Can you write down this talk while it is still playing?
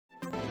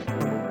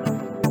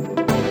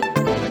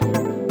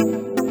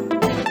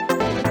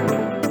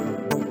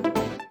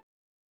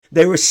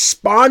They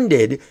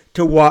responded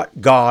to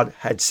what God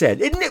had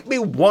said. Isn't it be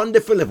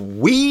wonderful if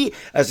we,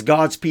 as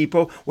God's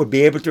people, would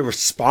be able to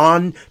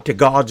respond to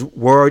God's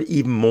word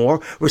even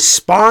more,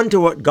 respond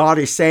to what God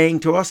is saying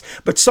to us?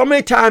 But so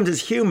many times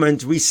as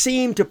humans, we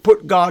seem to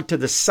put God to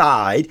the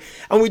side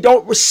and we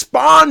don't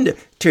respond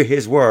to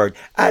his word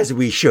as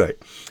we should.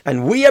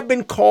 And we have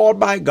been called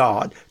by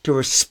God to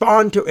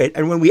respond to it.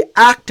 And when we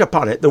act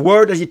upon it, the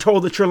word, as he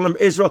told the children of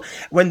Israel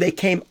when they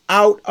came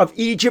out of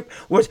Egypt,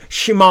 was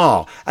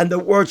Shema. And the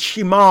word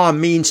Shema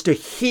means to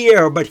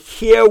hear, but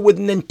hear with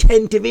an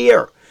attentive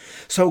ear.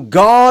 So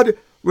God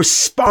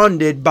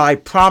responded by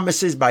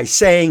promises, by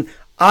saying,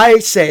 I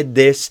said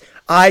this,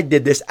 I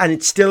did this, and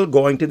it's still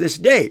going to this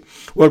day.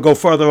 We'll go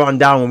further on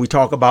down when we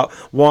talk about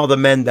one of the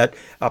men that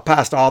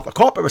Pastor Arthur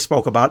Culpeper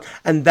spoke about,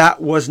 and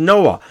that was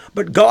Noah.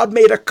 But God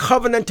made a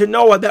covenant to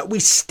Noah that we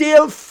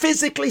still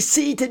physically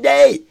see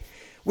today.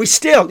 We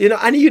still,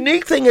 and the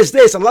unique thing is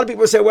this. A lot of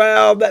people say,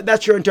 well,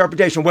 that's your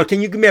interpretation. Well,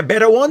 can you give me a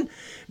better one?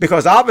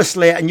 Because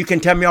obviously, and you can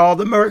tell me all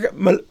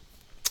the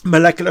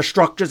molecular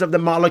structures of the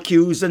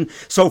molecules and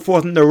so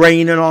forth, and the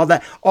rain and all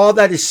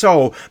that is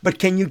so, but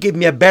can you give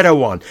me a better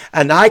one?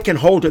 And I can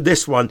hold to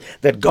this one,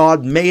 that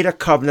God made a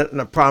covenant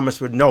and a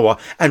promise with Noah,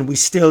 and we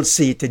still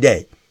see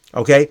today.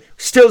 Okay,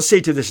 still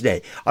see to this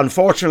day.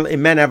 Unfortunately,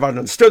 men have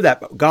understood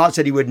that, but God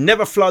said he would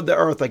never flood the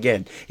earth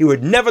again. He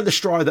would never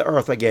destroy the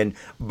earth again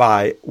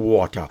by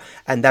water.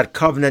 And that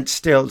covenant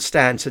still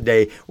stands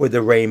today with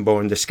the rainbow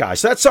in the sky.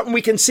 So that's something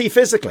we can see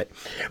physically.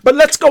 But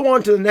let's go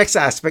on to the next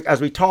aspect as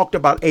we talked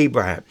about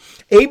Abraham.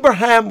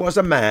 Abraham was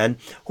a man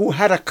who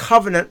had a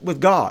covenant with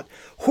God.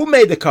 Who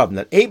made the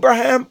covenant?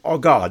 Abraham or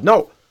God?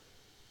 No,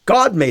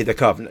 God made the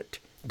covenant.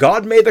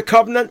 God made the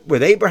covenant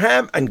with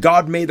Abraham, and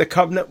God made the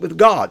covenant with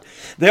God.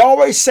 They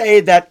always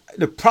say that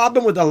the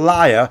problem with a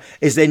liar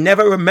is they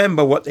never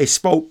remember what they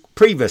spoke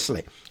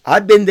previously.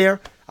 I've been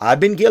there. I've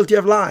been guilty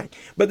of lying.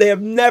 But they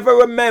have never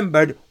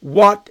remembered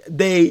what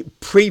they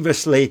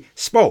previously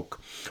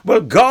spoke.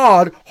 Well,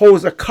 God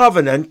holds a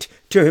covenant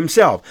to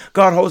himself.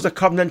 God holds a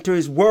covenant to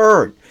his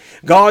word.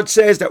 God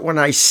says that when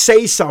I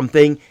say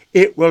something,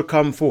 it will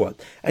come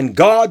forth. And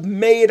God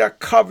made a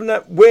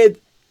covenant with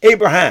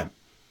Abraham.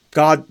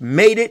 God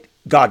made it,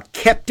 God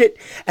kept it,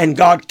 and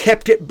God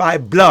kept it by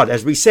blood.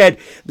 As we said,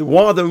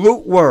 one of the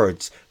root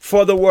words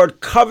for the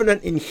word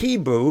covenant in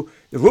Hebrew,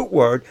 the root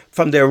word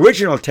from the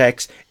original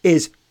text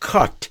is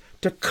cut,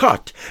 to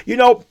cut.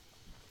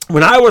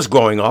 When I was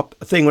growing up,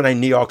 a thing when in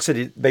New York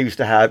City they used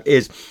to have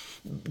is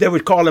they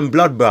would call them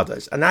blood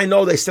brothers. And I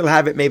know they still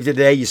have it. Maybe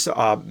today you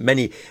saw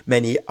many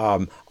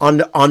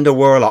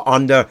underworld or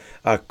under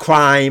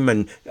crime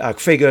and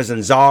figures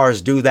and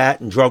czars do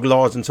that, and drug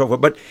laws and so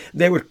forth. But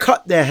they would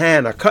cut their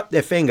hand or cut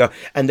their finger,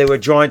 and they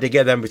would join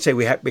together and would say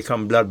we have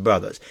become blood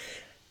brothers.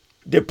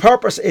 The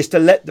purpose is to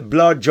let the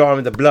blood join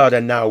with the blood,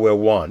 and now we're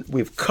one.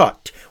 We've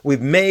cut. We've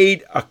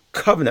made a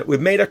covenant.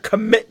 We've made a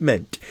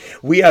commitment.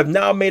 We have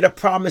now made a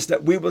promise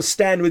that we will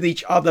stand with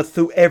each other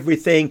through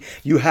everything.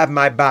 You have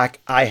my back.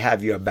 I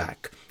have your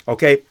back.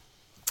 Okay?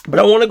 But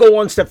I want to go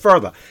one step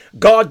further.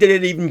 God did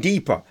it even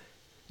deeper.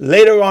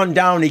 Later on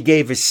down, he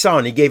gave his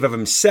son. He gave of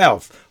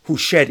himself, who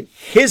shed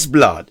his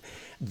blood,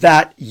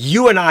 that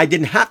you and I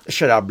didn't have to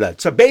shed our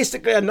blood. So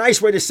basically, a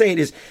nice way to say it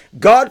is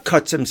God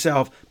cuts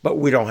himself, but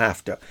we don't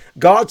have to.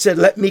 God said,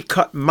 let me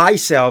cut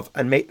myself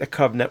and make the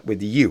covenant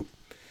with you.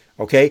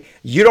 Okay?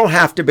 You don't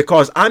have to,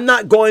 because I'm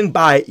not going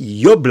by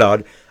your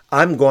blood.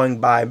 I'm going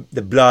by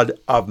the blood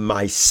of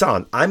my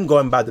son. I'm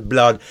going by the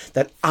blood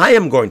that I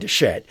am going to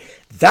shed.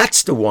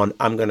 That's the one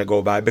I'm going to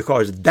go by,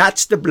 because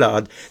that's the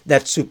blood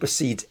that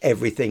supersedes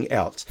everything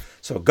else.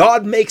 So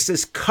God makes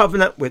this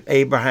covenant with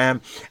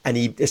Abraham, and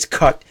he is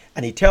cut.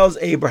 And he tells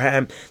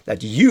Abraham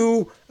that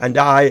you and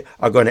I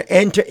are going to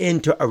enter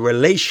into a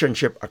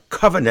relationship, a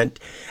covenant,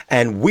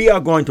 and we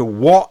are going to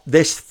walk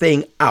this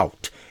thing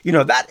out.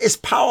 That is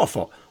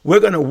powerful.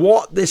 We're going to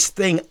walk this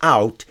thing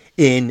out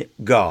in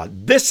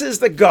God. This is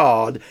the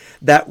God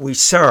that we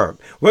serve.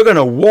 We're going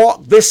to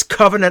walk this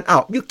covenant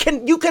out. You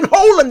can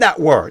hold in that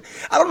word.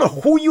 I don't know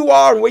who you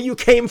are and where you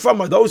came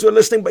from or those who are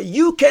listening, but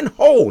you can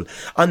hold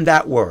on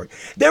that word.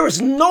 There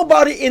is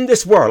nobody in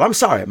this world, I'm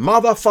sorry,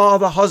 mother,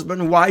 father,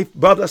 husband, wife,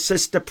 brother,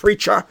 sister,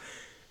 preacher,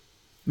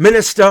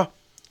 minister,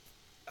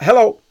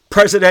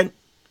 president,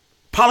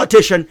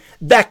 politician,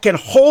 that can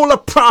hold a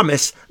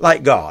promise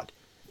like God.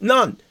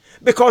 None.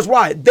 Because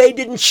why? They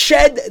didn't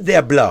shed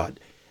their blood.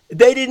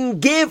 They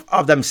didn't give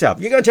of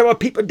themselves. You're going to tell me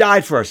people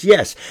died for us.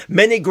 Yes,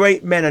 many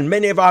great men, and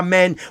many of our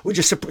men, we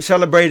just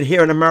celebrated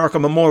here in America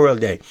Memorial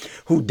Day,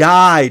 who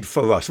died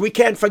for us. We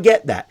can't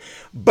forget that.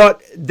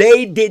 But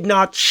they did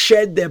not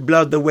shed their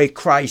blood the way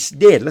Christ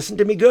did. Listen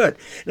to me good.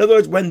 In other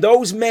words, when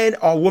those men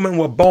or women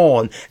were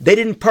born, they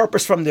didn't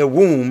purpose from their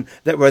womb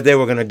that they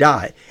were going to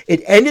die.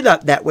 It ended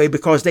up that way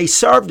because they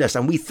served us,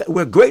 and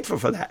we're grateful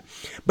for that.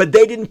 But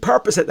they didn't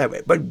purpose it that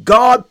way. But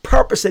God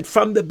purposed it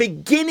from the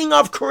beginning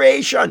of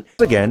creation.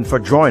 Again, for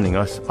joining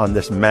us on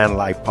this Man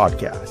Life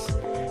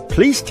podcast.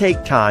 Please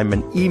take time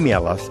and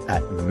email us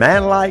at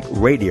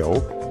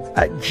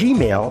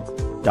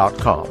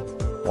manliferadio@gmail.com.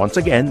 Once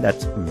again,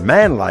 that's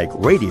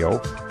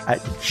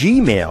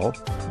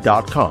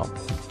manlikeradio@gmail.com.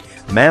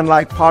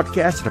 Manlike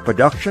Podcast is a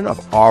production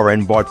of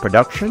R.N. Boyd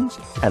Productions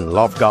and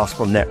Love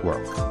Gospel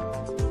Network.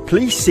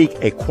 Please seek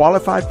a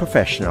qualified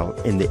professional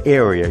in the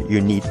area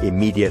you need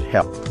immediate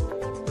help.